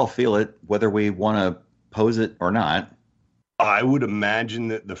 Because we all feel it, whether we want to pose it or not. I would imagine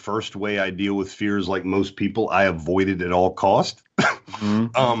that the first way I deal with fear is like most people, I avoid it at all costs.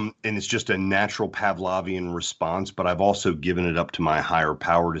 Mm-hmm. And it's just a natural Pavlovian response, but I've also given it up to my higher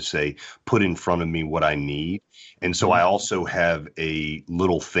power to say, put in front of me what I need. And so I also have a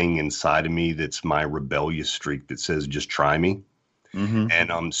little thing inside of me that's my rebellious streak that says, just try me. Mm-hmm.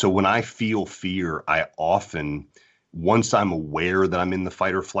 And so when I feel fear, I often, once I'm aware that I'm in the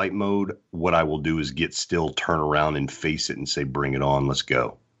fight or flight mode, what I will do is get still, turn around and face it and say, bring it on, let's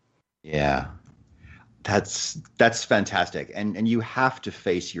go. Yeah, that's fantastic. And you have to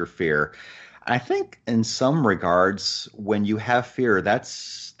face your fear. I think in some regards, when you have fear,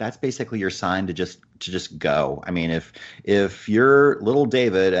 that's basically your sign to just go. I mean, if you're little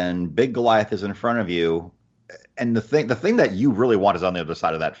David and big Goliath is in front of you, and the thing that you really want is on the other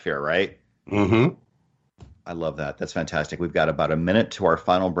side of that fear, right? Mm-hmm. I love that. That's fantastic. We've got about a minute to our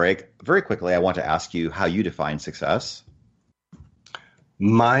final break. Very quickly, I want to ask you how you define success.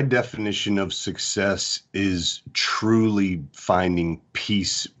 My definition of success is truly finding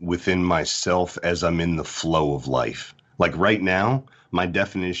peace within myself as I'm in the flow of life. Like right now, my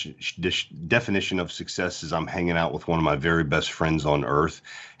definition of success is I'm hanging out with one of my very best friends on earth,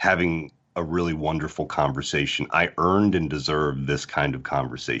 having a really wonderful conversation. I earned and deserve this kind of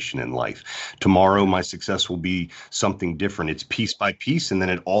conversation in life. Tomorrow, my success will be something different. It's piece by piece. And then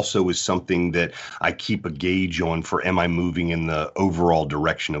it also is something that I keep a gauge on for, am I moving in the overall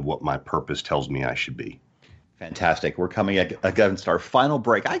direction of what my purpose tells me I should be? Fantastic. We're coming against our final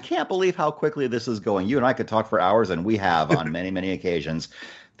break. I can't believe how quickly this is going. You and I could talk for hours, and we have on many, many occasions.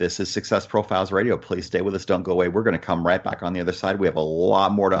 This is Success Profiles Radio. Please stay with us. Don't go away. We're going to come right back on the other side. We have a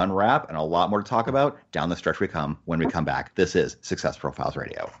lot more to unwrap and a lot more to talk about. Down the stretch we come when we come back. This is Success Profiles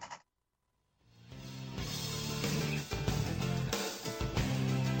Radio.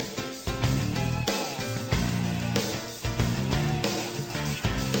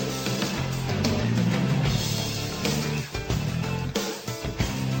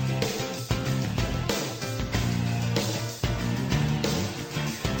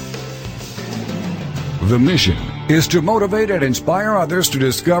 The mission is to motivate and inspire others to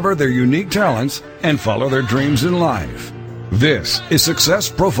discover their unique talents and follow their dreams in life. This is Success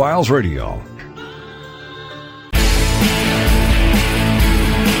Profiles Radio.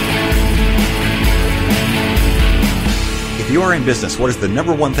 If you are in business, what is the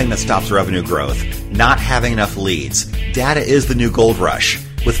number one thing that stops revenue growth? Not having enough leads. Data is the new gold rush.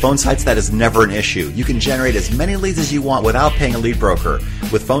 With phone sites, that is never an issue. You can generate as many leads as you want without paying a lead broker.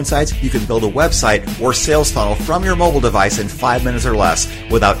 With phone sites, you can build a website or sales funnel from your mobile device in 5 minutes or less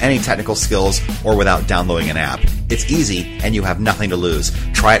without any technical skills or without downloading an app. It's easy and you have nothing to lose.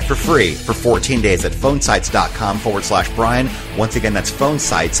 Try it for free for 14 days at phonesites.com/Brian. Once again, that's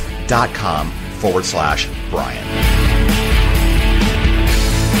phonesites.com/Brian.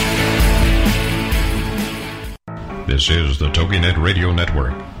 This is the TogiNet Radio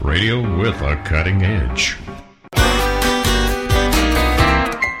Network, radio with a cutting edge.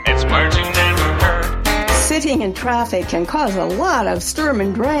 It's words you never heard. Sitting in traffic can cause a lot of sturm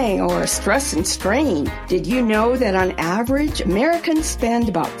and drang or stress and strain. Did you know that on average, Americans spend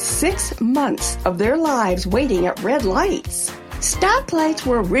about 6 months of their lives waiting at red lights? Stoplights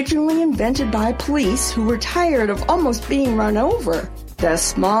were originally invented by police who were tired of almost being run over. The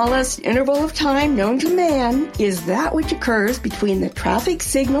smallest interval of time known to man is that which occurs between the traffic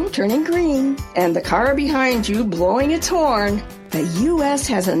signal turning green and the car behind you blowing its horn. The U.S.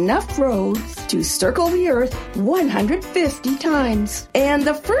 has enough roads to circle the Earth 150 times. And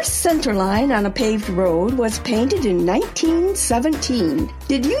the first center line on a paved road was painted in 1917.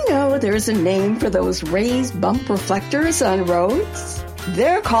 Did you know there's a name for those raised bump reflectors on roads?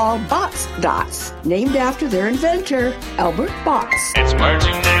 They're called Botts dots, named after their inventor, Albert Botts. It's words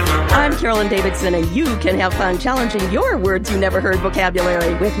you never heard. I'm Carolyn Davidson, and you can have fun challenging your words you never heard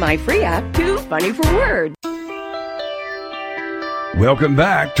vocabulary with my free app, Too Funny for Words. Welcome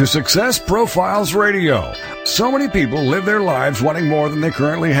back to Success Profiles Radio. So many people live their lives wanting more than they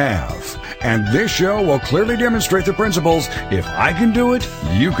currently have. And this show will clearly demonstrate the principles, if I can do it,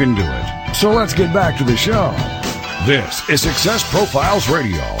 you can do it. So let's get back to the show. This is Success Profiles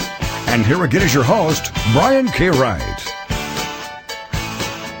Radio. And here again is your host, Brian K. Wright.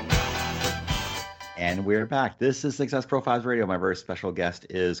 And we're back. This is Success Profiles Radio. My very special guest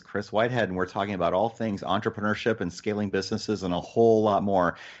is Chris Whitehead, and we're talking about all things entrepreneurship and scaling businesses and a whole lot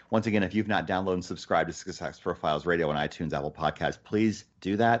more. Once again, if you've not downloaded and subscribed to Success Profiles Radio on iTunes, Apple Podcasts, please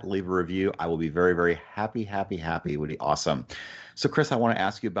do that. Leave a review. I will be very, very happy. It would be awesome. So, Chris, I want to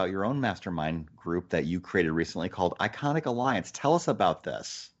ask you about your own mastermind group that you created recently called Iconic Alliance. Tell us about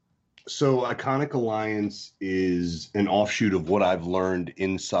this. So Iconic Alliance is an offshoot of what I've learned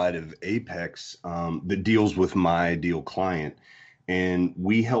inside of Apex that deals with my ideal client. And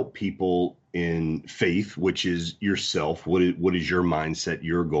we help people in faith, which is yourself. What is your mindset,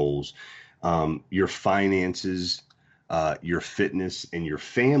 your goals, your finances, your fitness, and your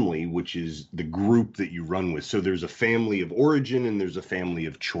family, which is the group that you run with. So there's a family of origin and there's a family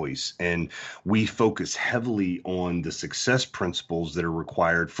of choice. And we focus heavily on the success principles that are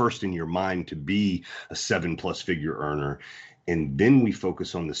required first in your mind to be a 7+ figure earner. And then we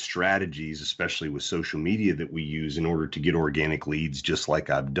focus on the strategies, especially with social media, that we use in order to get organic leads, just like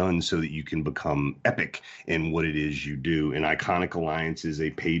I've done, so that you can become epic in what it is you do. And Iconic Alliance is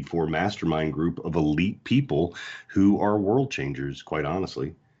a paid-for mastermind group of elite people who are world changers, quite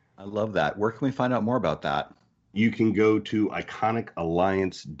honestly. I love that. Where can we find out more about that? You can go to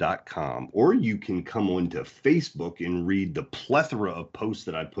iconicalliance.com, or you can come onto Facebook and read the plethora of posts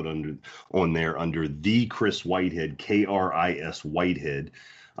that I put on there under the Chris Whitehead, K-R-I-S Whitehead,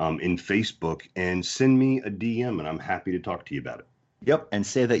 in Facebook, and send me a DM, and I'm happy to talk to you about it. Yep, and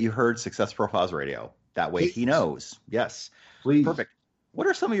say that you heard Success Profiles Radio. That way he knows. Yes. Please. Perfect. What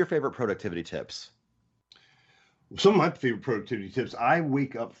are some of your favorite productivity tips? Some of my favorite productivity tips, I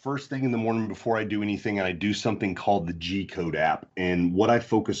wake up first thing in the morning before I do anything, and I do something called the G-Code app. And what I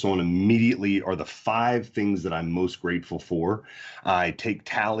focus on immediately are the 5 things that I'm most grateful for. I take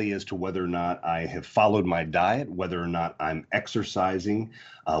tally as to whether or not I have followed my diet, whether or not I'm exercising,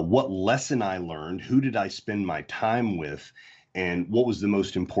 what lesson I learned, who did I spend my time with, and what was the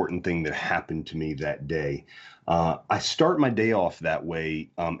most important thing that happened to me that day. I start my day off that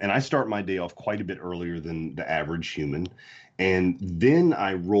way, and I start my day off quite a bit earlier than the average human. And then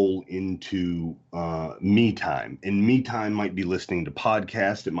I roll into me time. And me time might be listening to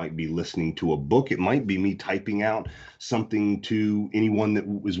podcasts. It might be listening to a book. It might be me typing out something to anyone that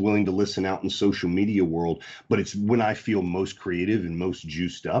was willing to listen out in social media world. But it's when I feel most creative and most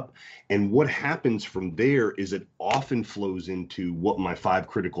juiced up. And what happens from there is it often flows into what my 5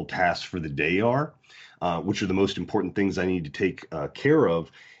 critical tasks for the day are, which are the most important things I need to take care of.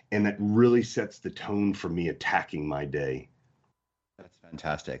 And that really sets the tone for me attacking my day. That's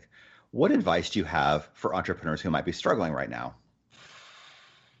fantastic. What advice do you have for entrepreneurs who might be struggling right now?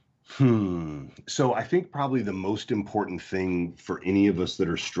 So I think probably the most important thing for any of us that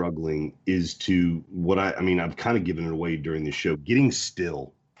are struggling is to I've kind of given it away during the show, getting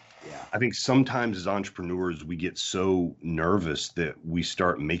still. Yeah. I think sometimes as entrepreneurs, we get so nervous that we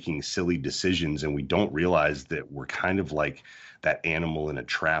start making silly decisions and we don't realize that we're kind of like that animal in a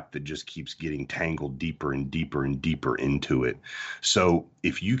trap that just keeps getting tangled deeper and deeper and deeper into it. So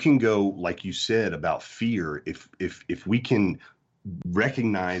if you can go, like you said about fear, if we can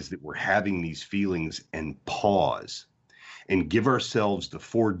recognize that we're having these feelings and pause and give ourselves the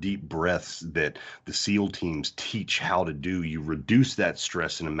 4 deep breaths that the SEAL teams teach how to do, you reduce that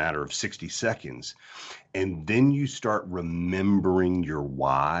stress in a matter of 60 seconds. And then you start remembering your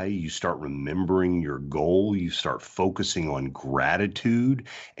why, you start remembering your goal, you start focusing on gratitude,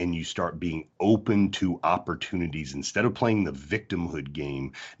 and you start being open to opportunities. Instead of playing the victimhood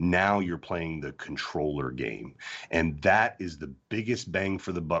game, now you're playing the controller game. And that is the biggest bang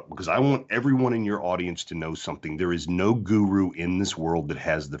for the buck, because I want everyone in your audience to know something. There is no guru in this world that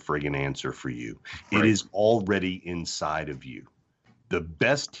has the friggin' answer for you. Right. It is already inside of you. the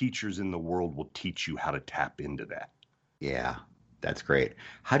best teachers in the world will teach you how to tap into that. Yeah, that's great.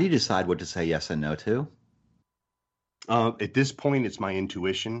 How do you decide what to say yes and no to? At this point, it's my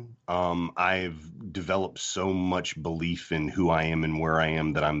intuition. I've developed so much belief in who I am and where I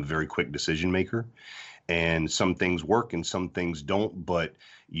am that I'm a very quick decision maker. And some things work and some things don't, but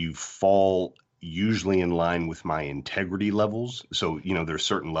you fall usually in line with my integrity levels. So, there's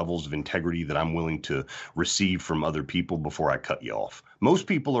certain levels of integrity that I'm willing to receive from other people before I cut you off. Most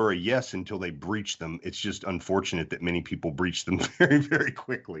people are a yes until they breach them. It's just unfortunate that many people breach them very, very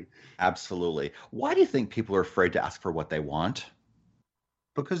quickly. Absolutely. Why do you think people are afraid to ask for what they want?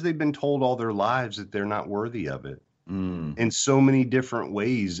 Because they've been told all their lives that they're not worthy of it. In so many different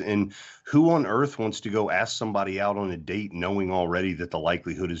ways. And who on earth wants to go ask somebody out on a date knowing already that the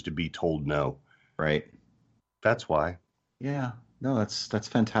likelihood is to be told no? Right. That's why. Yeah. No, that's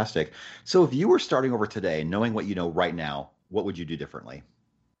fantastic. So if you were starting over today, knowing what you know right now, what would you do differently?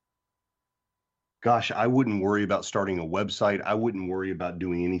 Gosh, I wouldn't worry about starting a website. I wouldn't worry about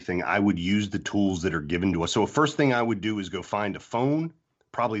doing anything. I would use the tools that are given to us. So first thing I would do is go find a phone,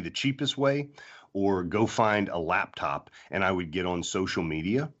 probably the cheapest way, or go find a laptop, and I would get on social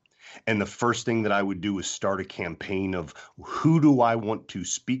media. And the first thing that I would do is start a campaign of who do I want to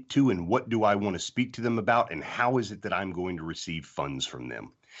speak to and what do I want to speak to them about and how is it that I'm going to receive funds from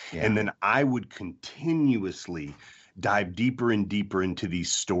them. Yeah. And then I would continuously dive deeper and deeper into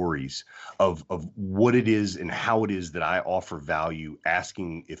these stories of what it is and how it is that I offer value,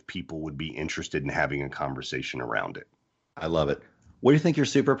 asking if people would be interested in having a conversation around it. I love it. What do you think your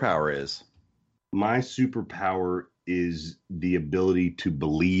superpower is? My superpower is the ability to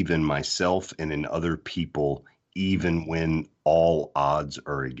believe in myself and in other people, even when all odds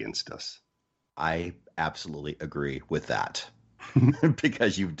are against us. I absolutely agree with that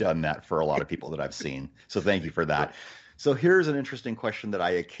because you've done that for a lot of people that I've seen. So thank you for that. So here's an interesting question that I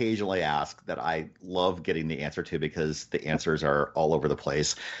occasionally ask that I love getting the answer to because the answers are all over the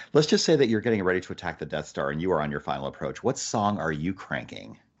place. Let's just say that you're getting ready to attack the Death Star and you are on your final approach. What song are you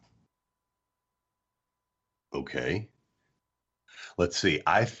cranking? Okay. Let's see.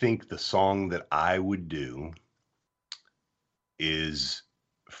 I think the song that I would do is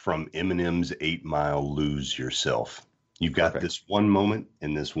from Eminem's 8 Mile, Lose Yourself. You've got this one moment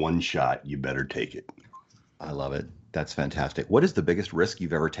and this one shot. You better take it. I love it. That's fantastic. What is the biggest risk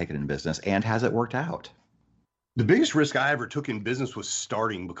you've ever taken in business and has it worked out? The biggest risk I ever took in business was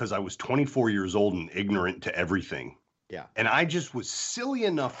starting because I was 24 years old and ignorant to everything. Yeah. And I just was silly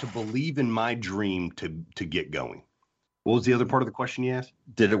enough to believe in my dream to get going. What was the other part of the question you asked?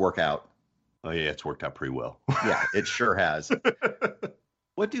 Did it work out? Oh, yeah, it's worked out pretty well. Yeah, it sure has.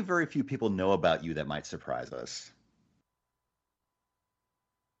 What do very few people know about you that might surprise us?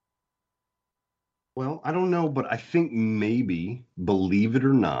 Well, I don't know, but I think maybe, believe it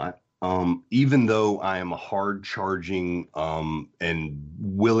or not, even though I am a hard charging and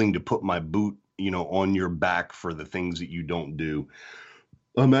willing to put my boot on your back for the things that you don't do,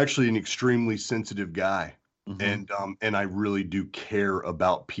 I'm actually an extremely sensitive guy. Mm-hmm. And I really do care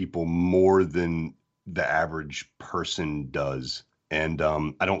about people more than the average person does. And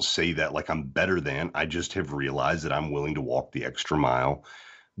I don't say that like I'm better than. I just have realized that I'm willing to walk the extra mile,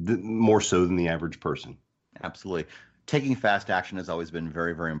 more so than the average person. Absolutely. Taking fast action has always been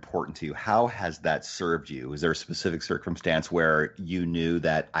very, very important to you. How has that served you? Is there a specific circumstance where you knew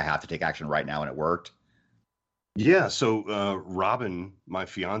that I have to take action right now and it worked? Yeah. So Robin, my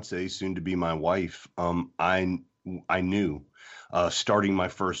fiance, soon to be my wife, I knew starting my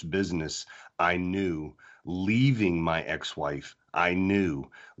first business, I knew leaving my ex-wife, I knew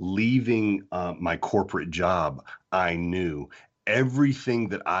leaving my corporate job, I knew. Everything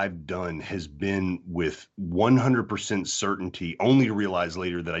that I've done has been with 100% certainty, only to realize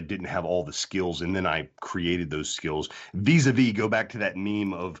later that I didn't have all the skills. And then I created those skills. Vis-a-vis, go back to that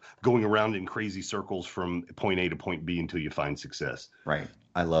meme of going around in crazy circles from point A to point B until you find success. Right.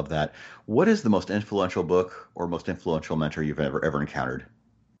 I love that. What is the most influential book or most influential mentor you've ever encountered?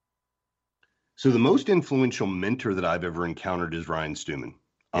 So the most influential mentor that I've ever encountered is Ryan Stewman.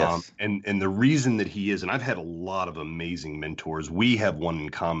 Yes. And the reason that he is, and I've had a lot of amazing mentors. We have one in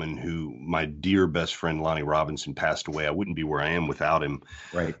common who my dear best friend, Lonnie Robinson, passed away. I wouldn't be where I am without him.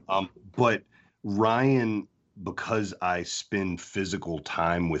 Right. But Ryan, because I spend physical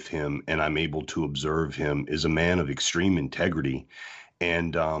time with him and I'm able to observe him, is a man of extreme integrity.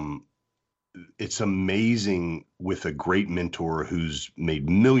 And it's amazing with a great mentor who's made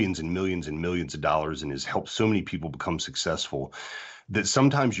millions and millions and millions of dollars and has helped so many people become successful, that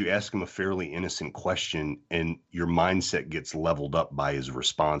sometimes you ask him a fairly innocent question and your mindset gets leveled up by his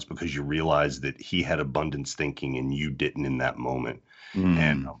response because you realize that he had abundance thinking and you didn't in that moment.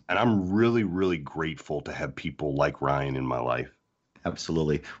 And I'm really, really grateful to have people like Ryan in my life.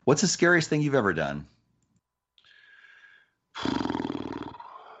 Absolutely. What's the scariest thing you've ever done?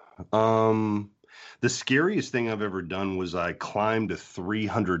 The scariest thing I've ever done was I climbed a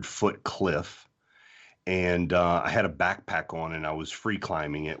 300-foot cliff, and I had a backpack on and I was free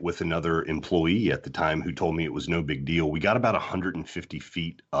climbing it with another employee at the time who told me it was no big deal. We got about 150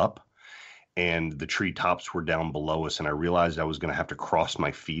 feet up and the treetops were down below us, and I realized I was going to have to cross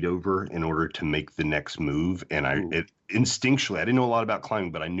my feet over in order to make the next move. And instinctually, I didn't know a lot about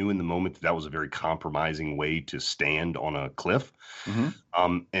climbing, but I knew in the moment that was a very compromising way to stand on a cliff.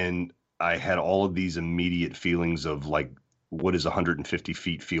 And I had all of these immediate feelings of like, what does 150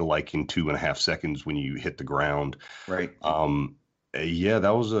 feet feel like in 2.5 seconds when you hit the ground? Right. Yeah,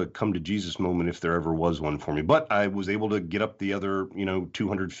 that was a come to Jesus moment if there ever was one for me. But I was able to get up the other,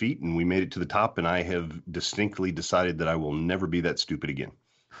 200 feet, and we made it to the top. And I have distinctly decided that I will never be that stupid again.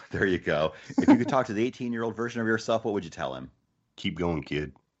 There you go. If you could talk to the 18-year-old version of yourself, what would you tell him? Keep going,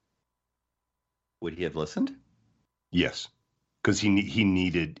 kid. Would he have listened? Yes, because he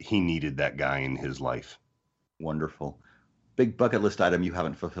needed that guy in his life. Wonderful. Big bucket list item you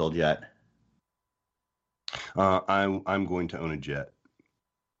haven't fulfilled yet. I'm going to own a jet.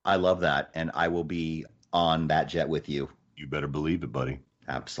 I love that, and I will be on that jet with you. You better believe it, buddy.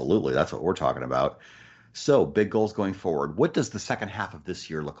 Absolutely. That's what we're talking about. So, big goals going forward. What does the second half of this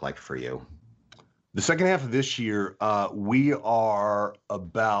year look like for you? The second half of this year, we are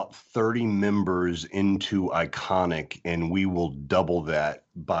about 30 members into Iconic, and we will double that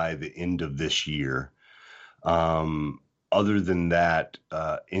by the end of this year. Other than that,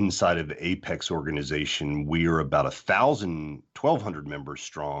 inside of the Apex organization, we are about 1,200 members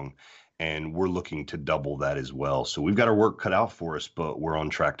strong, and we're looking to double that as well. So we've got our work cut out for us, but we're on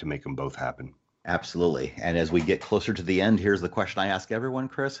track to make them both happen. Absolutely. And as we get closer to the end, here's the question I ask everyone,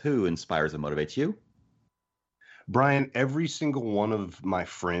 Chris. Who inspires and motivates you? Brian, every single one of my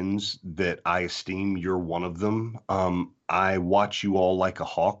friends that I esteem, you're one of them. I watch you all like a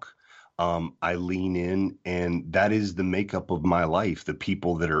hawk. I lean in, and that is the makeup of my life, the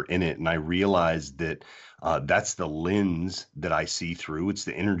people that are in it. And I realize that that's the lens that I see through. It's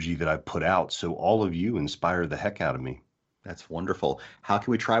the energy that I put out. So all of you inspire the heck out of me. That's wonderful. How can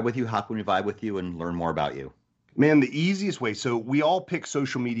we tribe with you? How can we vibe with you and learn more about you? Man, the easiest way. So we all pick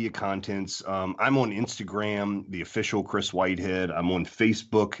social media contents. I'm on Instagram, the official Chris Whitehead. I'm on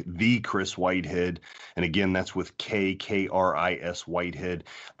Facebook, the Chris Whitehead. And again, that's with KRIS Whitehead.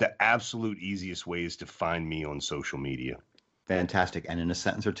 The absolute easiest way is to find me on social media. Fantastic. And in a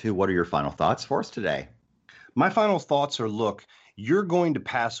sentence or two, what are your final thoughts for us today? My final thoughts are, look, you're going to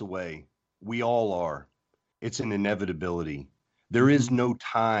pass away. We all are. It's an inevitability. There is no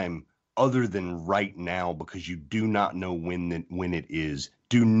time other than right now, because you do not know when it is.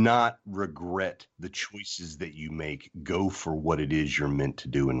 Do not regret the choices that you make. Go for what it is you're meant to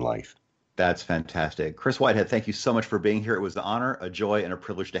do in life. That's fantastic. Chris Whitehead, thank you so much for being here. It was an honor, a joy, and a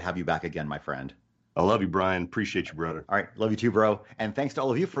privilege to have you back again, my friend. I love you, Brian. Appreciate you, brother. All right. Love you too, bro. And thanks to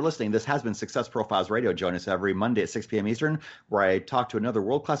all of you for listening. This has been Success Profiles Radio. Join us every Monday at 6 p.m. Eastern, where I talk to another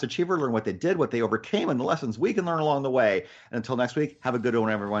world-class achiever, learn what they did, what they overcame, and the lessons we can learn along the way. And until next week, have a good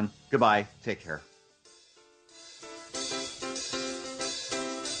one, everyone. Goodbye. Take care.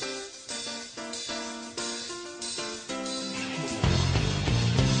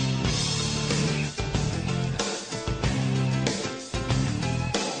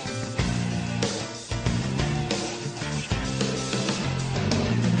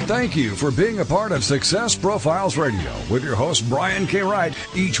 Thank you for being a part of Success Profiles Radio with your host, Brian K. Wright.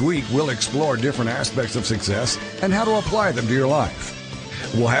 Each week, we'll explore different aspects of success and how to apply them to your life.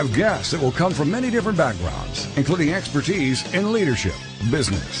 We'll have guests that will come from many different backgrounds, including expertise in leadership,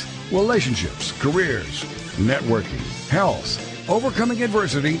 business, relationships, careers, networking, health, overcoming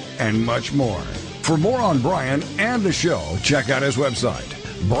adversity, and much more. For more on Brian and the show, check out his website,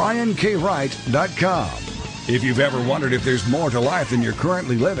 briankwright.com. If you've ever wondered if there's more to life than you're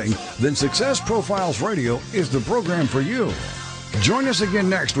currently living, then Success Profiles Radio is the program for you. Join us again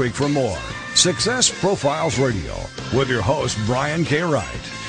next week for more Success Profiles Radio with your host, Brian K. Wright.